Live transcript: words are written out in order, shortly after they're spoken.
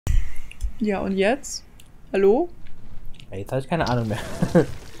Ja, und jetzt? Hallo? Ja, jetzt habe ich keine Ahnung mehr.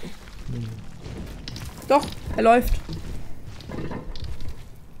 Doch, er läuft.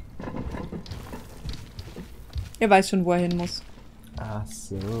 Er weiß schon, wo er hin muss. Ach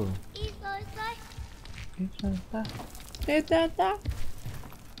so. Hey,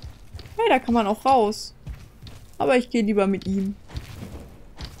 da kann man auch raus. Aber ich gehe lieber mit ihm.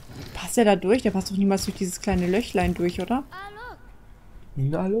 Passt der da durch? Der passt doch niemals durch dieses kleine Löchlein durch, oder?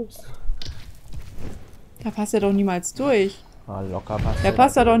 Na los. Da passt er doch niemals durch. Ah, locker passt Der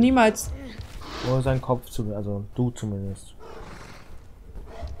passt da doch niemals. Nur sein Kopf zu, also du zumindest.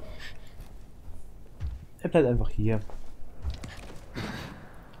 Er bleibt einfach hier.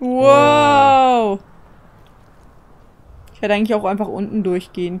 Wow! Ich hätte eigentlich auch einfach unten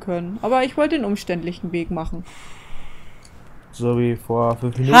durchgehen können. Aber ich wollte den umständlichen Weg machen. So wie vor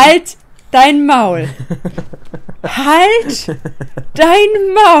 5 Minuten. Halt dein Maul! Halt dein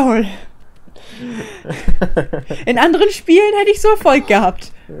Maul! In anderen Spielen hätte ich so Erfolg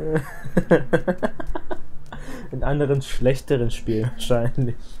gehabt. In anderen schlechteren Spielen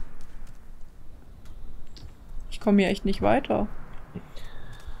wahrscheinlich. Ich komme hier echt nicht weiter.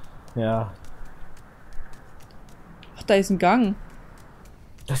 Ja. Ach, da ist ein Gang.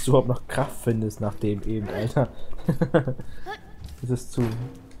 Dass du überhaupt noch Kraft findest nach dem eben, Alter. Das ist zu...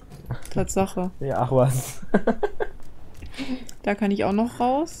 Tatsache. Ja, ach was. Da kann ich auch noch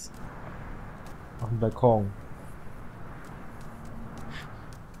raus. Auf dem Balkon.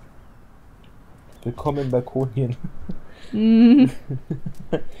 Willkommen im Balkonien.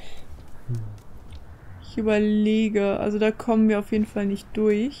 Ich überlege. Also da kommen wir auf jeden Fall nicht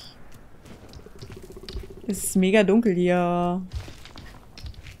durch. Es ist mega dunkel hier.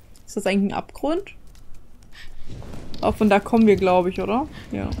 Ist das eigentlich ein Abgrund? Auch von da kommen wir, glaube ich, oder?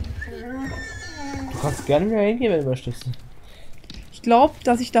 Ja. Du kannst gerne wieder hingehen, wenn du möchtest. Ich glaube,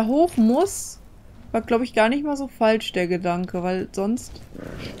 dass ich da hoch muss, war, glaube ich, gar nicht mal so falsch, der Gedanke, weil sonst...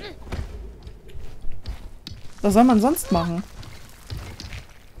 Was soll man sonst machen?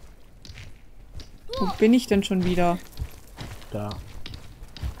 Wo bin ich denn schon wieder? Da.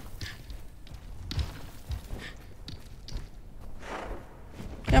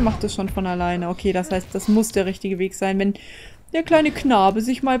 Er macht es schon von alleine. Okay, das heißt, das muss der richtige Weg sein, wenn der kleine Knabe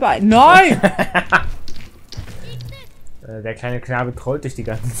sich mal bei... Nein! Der kleine Knabe trollt dich die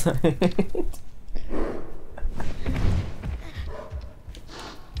ganze Zeit.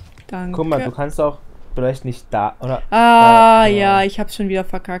 Danke. Guck mal, du kannst auch vielleicht nicht da, oder? Ah, ja, ich hab's schon wieder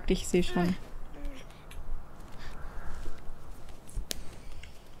verkackt. Ich sehe schon.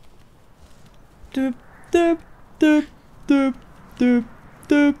 Düp, düp, düp, düp, düp,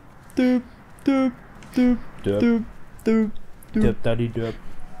 düp, düp, düp, düp, düp, düp, düp. Döp, da die döp,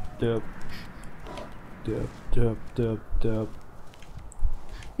 döp. Döp, döp, döp, döp.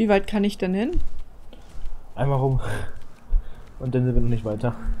 Wie weit kann ich denn hin? Einmal rum. Und dann sind wir noch nicht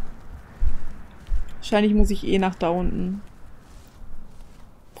weiter. Wahrscheinlich muss ich eh nach da unten.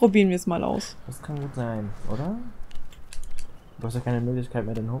 Probieren wir es mal aus. Das kann gut sein, oder? Du hast ja keine Möglichkeit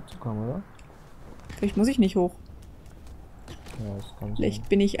mehr, dann hochzukommen, oder? Vielleicht muss ich nicht hoch. Ja, das kann Vielleicht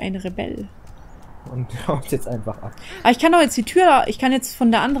bin ich ein Rebell. Und haut jetzt einfach ab. Aber ich kann doch jetzt die Tür da... Ich kann jetzt von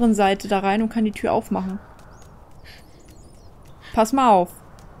der anderen Seite da rein und kann die Tür aufmachen. Pass mal auf.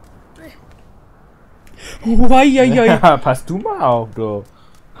 Ja, pass du mal auf, du.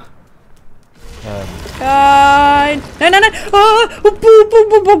 Nein! Nein, nein, nein! Oh,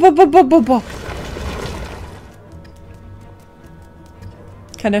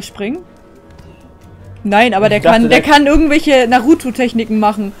 kann der springen? Nein, aber der kann irgendwelche Naruto-Techniken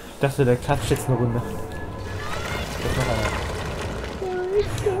machen. Ich dachte, der klatscht jetzt eine Runde. Das ist noch einer.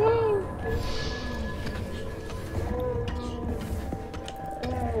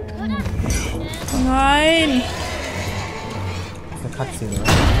 Nein! Das ist eine Cutscene,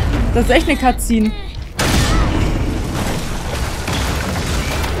 oder? Das ist echt eine Cutscene.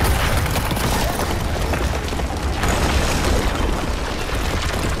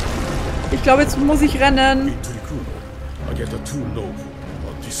 Ich glaube, jetzt muss ich rennen.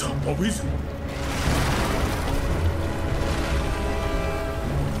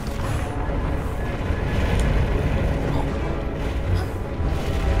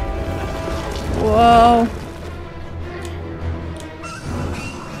 Wow.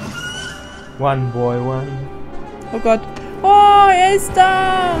 One boy, one. Oh Gott. Oh, er ist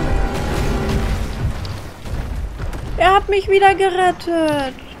da. Er hat mich wieder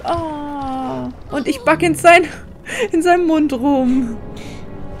gerettet. Oh. Und ich back in seinem Mund rum.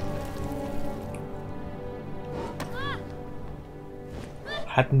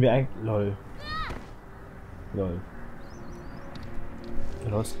 Hatten wir eigentlich... Lol. Lol.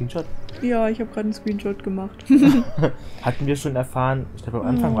 Genau, Screenshot. Ja, ich habe gerade einen Screenshot gemacht. Hatten wir schon erfahren, ich glaube am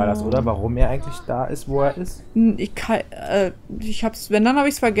Anfang war das, oder? Warum er eigentlich da ist, wo er ist? Ich hab's, wenn, dann habe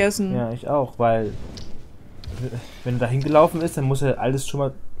ich's vergessen. Ja, ich auch, weil wenn er da hingelaufen ist, dann muss er alles schon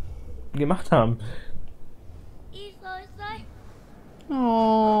mal gemacht haben.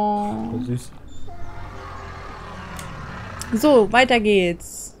 Oh. So süß. So, weiter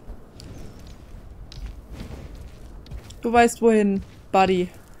geht's. Du weißt wohin, Buddy.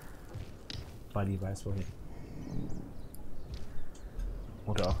 Buddy weiß wohin.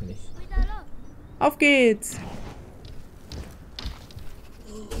 Oder auch nicht. Auf geht's.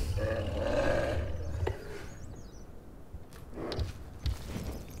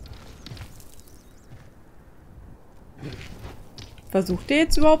 Versucht ihr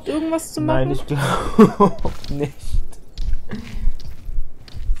jetzt überhaupt irgendwas zu machen? Nein, ich glaube nicht.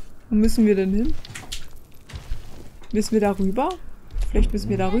 Wo müssen wir denn hin? Müssen wir da rüber? Vielleicht müssen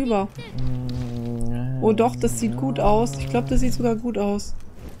wir da rüber. Oh doch, das sieht gut aus. Ich glaube, das sieht sogar gut aus.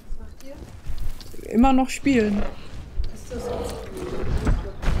 Was macht ihr? Immer noch spielen. Ist das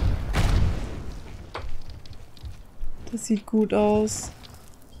Das sieht gut aus.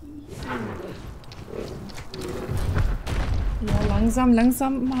 Ja,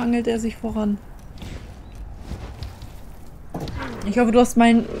 langsam hangelt er sich voran. Ich hoffe, du hast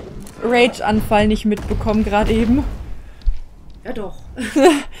meinen Rage-Anfall nicht mitbekommen, gerade eben. Ja doch.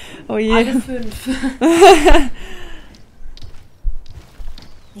 Oh je. Alle 5.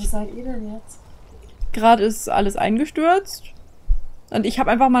 Wo seid ihr denn jetzt? Gerade ist alles eingestürzt. Und ich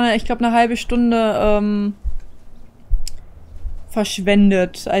habe einfach mal, ich glaube, eine halbe Stunde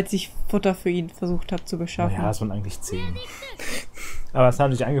verschwendet, als ich Futter für ihn versucht habe zu beschaffen. Ja, es waren eigentlich 10. Aber es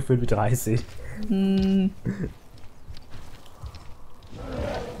haben sich angefühlt wie 30. Hm.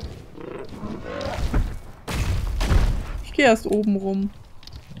 Ich gehe erst oben rum.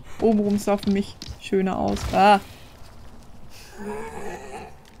 Oben rum sah für mich schöner aus. Ah.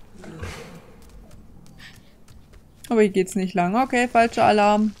 Aber hier geht's nicht lang. Okay, falscher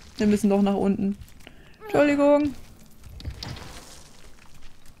Alarm. Wir müssen doch nach unten. Entschuldigung.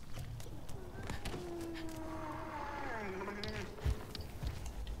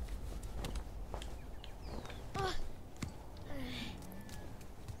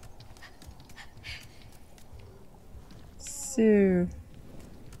 So.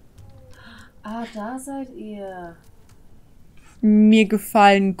 Ah, da seid ihr. Mir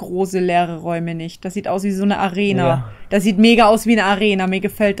gefallen große leere Räume nicht. Das sieht aus wie so eine Arena. Ja. Das sieht mega aus wie eine Arena. Mir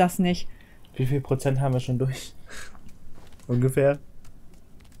gefällt das nicht. Wie viel Prozent haben wir schon durch? Ungefähr.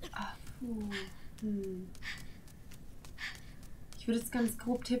 Ich würde jetzt ganz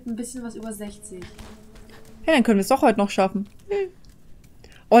grob tippen, ein bisschen was über 60. Ja, dann können wir es doch heute noch schaffen.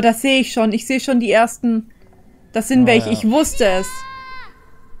 Oh, das sehe ich schon. Ich sehe schon die ersten. Das sind welche. ja. Ich wusste es.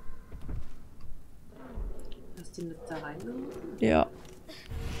 Hast du die mit da reingenommen? Ja.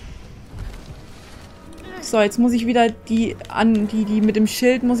 So, jetzt muss ich wieder die mit dem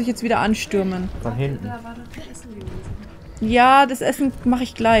Schild muss ich jetzt wieder anstürmen. Von hinten. Da war doch der Essen gewesen. Ja, das Essen mache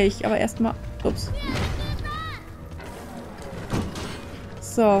ich gleich. Aber erstmal. Ups.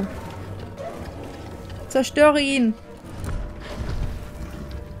 So. Zerstöre ihn.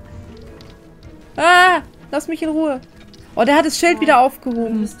 Ah! Lass mich in Ruhe. Oh, der hat das Schild wieder Du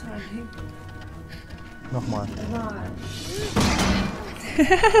aufgehoben. bist dran, hey. Nochmal. Mal.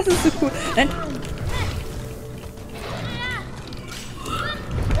 Das ist so cool. Nein.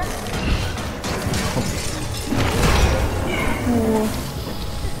 Oh.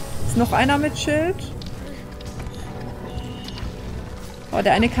 Ist noch einer mit Schild? Oh,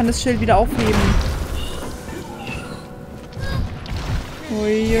 der eine kann das Schild wieder aufheben.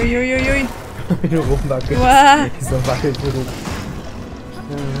 Uiuiuiui. Wie du rumwackelst. Uah. So wackelt du rum.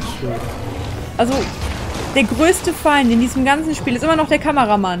 Ja, schön. Also, der größte Feind in diesem ganzen Spiel ist immer noch der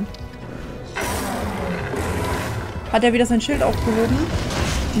Kameramann. Hat er wieder sein Schild aufgehoben?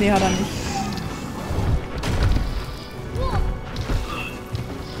 Nee, hat er nicht.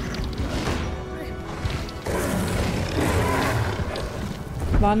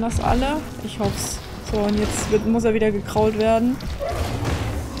 Waren das alle? Ich hoff's. So, und jetzt muss er wieder gekrault werden.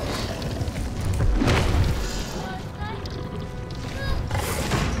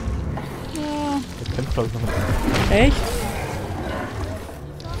 Der kämpft, glaube ich, noch mit. Echt?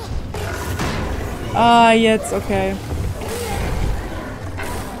 Ah, jetzt, okay.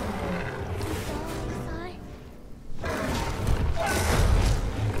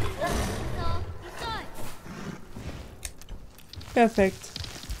 Perfekt.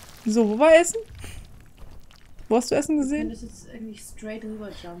 So, wo war Essen? Wo hast du Essen Du gesehen? könntest jetzt irgendwie straight rüber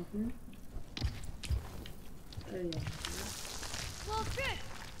jumpen. Ja.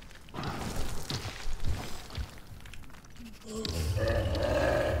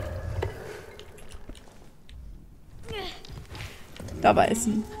 Da war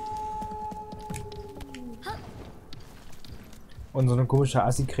Essen. Und so eine komische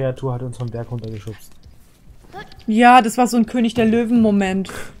Assi-Kreatur hat uns vom Berg runtergeschubst. Ja, das war so ein König der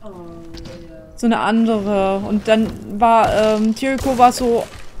Löwen-Moment. Oh, ja. So eine andere. Und dann war, Tiriko war so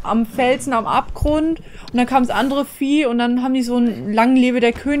am Felsen, am Abgrund. Und dann kam das andere Vieh und dann haben die so einen Lang lebe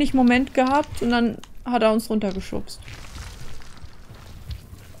der König-Moment gehabt. Und dann hat er uns runtergeschubst.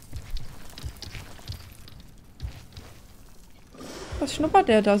 Was schnuppert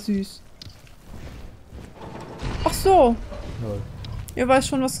der da süß? Ach so. Lol. Ihr weiß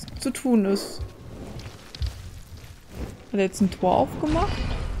schon, was zu tun ist. Hat er jetzt ein Tor aufgemacht?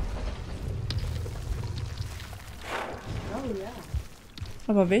 Oh ja.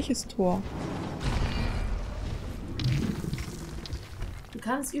 Aber welches Tor? Du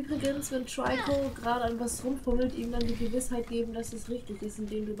kannst übrigens, wenn Trico gerade an was rumfummelt, ihm dann die Gewissheit geben, dass es richtig ist,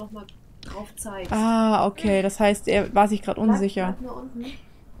 indem du nochmal drauf zeigst. Ah, okay. Das heißt, er war sich gerade unsicher. Bleib nur unten.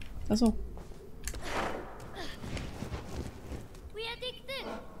 Achso.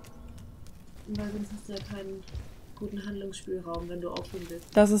 Weil sonst hast du ja keinen guten Handlungsspielraum, wenn du aufhören willst.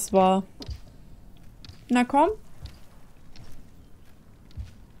 Das ist wahr. Na komm.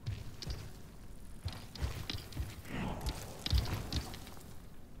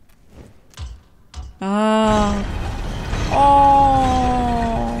 Ah.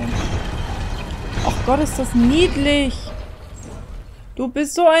 Oh. Ach Gott, ist das niedlich. Du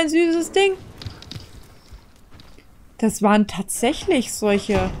bist so ein süßes Ding. Das waren tatsächlich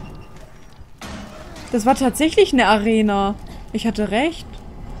solche... Das war tatsächlich eine Arena. Ich hatte recht.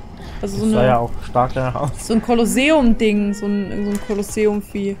 Also so Das sah ja auch stark danach aus. so ein Kolosseum-Ding. So ein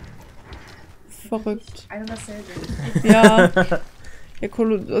Kolosseum-Vieh. Verrückt. Ein und dasselbe. Ja. Ja,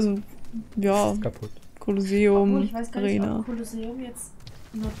 ja. Ist kaputt. Kolosseum, Obwohl, ich weiß gar nicht, Arena. ob Kolosseum jetzt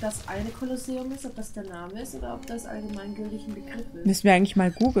nur das eine Kolosseum ist, ob das der Name ist oder ob das allgemeingültig ein Begriff ist. Müssen wir eigentlich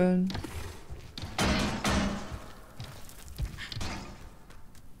mal googeln.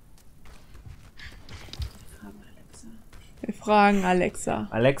 Wir fragen Alexa.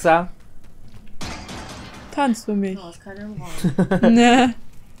 Alexa? Tanz für mich. Oh, ist keiner im Raum. Ne.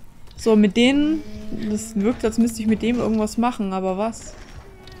 So, mit denen. Das wirkt, als müsste ich mit dem irgendwas machen, aber was?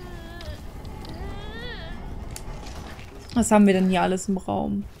 Was haben wir denn hier alles im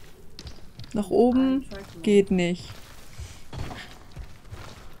Raum? Nach oben geht nicht.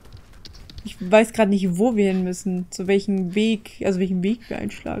 Ich weiß gerade nicht, wo wir hin müssen. Zu welchem Weg, also welchen Weg wir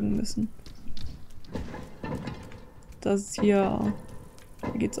einschlagen müssen. Das ist hier.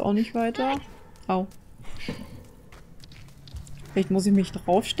 Hier geht's auch nicht weiter. Au. Vielleicht muss ich mich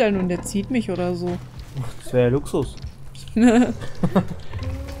draufstellen und der zieht mich oder so. Das wäre ja Luxus.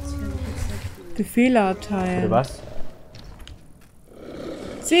 Befehle erteilen. Oder was?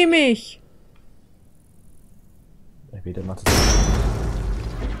 Zieh mich! Entweder macht es.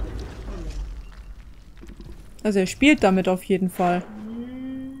 Also er spielt damit auf jeden Fall.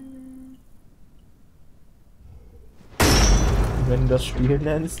 Wenn du das Spiel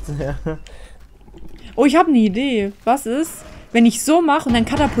nennst, ja. Oh, ich habe eine Idee. Was ist, wenn ich so mache und dann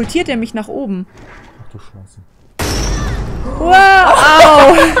katapultiert er mich nach oben? Ach du Scheiße. Wow!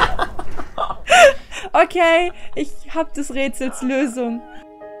 Au! Okay, ich hab des Rätsels Lösung.